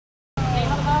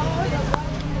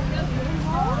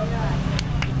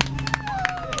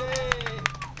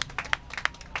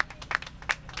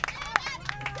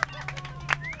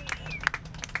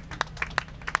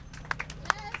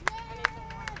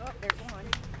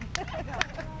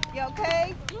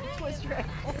okay? Twist your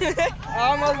ankle. I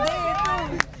almost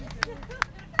did, too.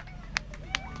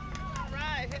 All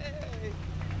right, hey.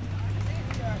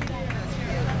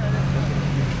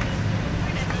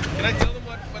 Can I tell them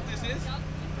what this is?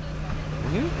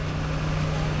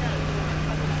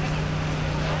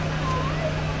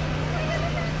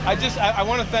 I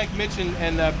want to thank Mitch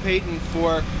and Peyton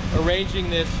for arranging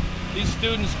this. These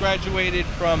students graduated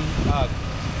from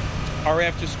our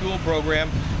after-school program.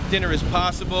 Dinner is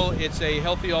Possible. It's a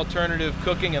healthy alternative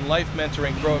cooking and life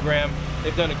mentoring program.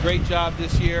 They've done a great job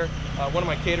this year. One of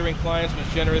my catering clients was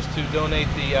generous to donate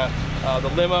the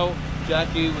limo.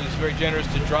 Jackie was very generous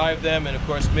to drive them, and of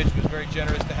course Mitch was very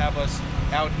generous to have us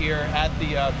out here at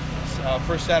the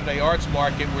First Saturday Arts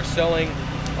Market. We're selling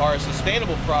our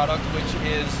sustainable product, which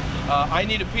is I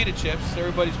Needa Pita Chips.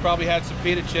 Everybody's probably had some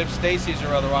pita chips, Stacy's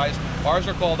or otherwise. Ours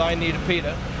are called I Needa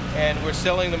Pita, and we're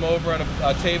selling them over on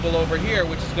a table over here,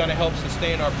 which is going to help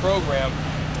sustain our program.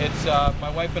 It's my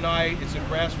wife and I. It's a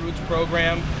grassroots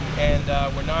program, and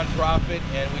we're nonprofit,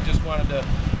 and we just wanted to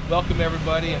welcome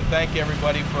everybody and thank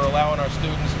everybody for allowing our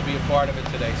students to be a part of it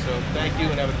today. So thank you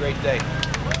and have a great day.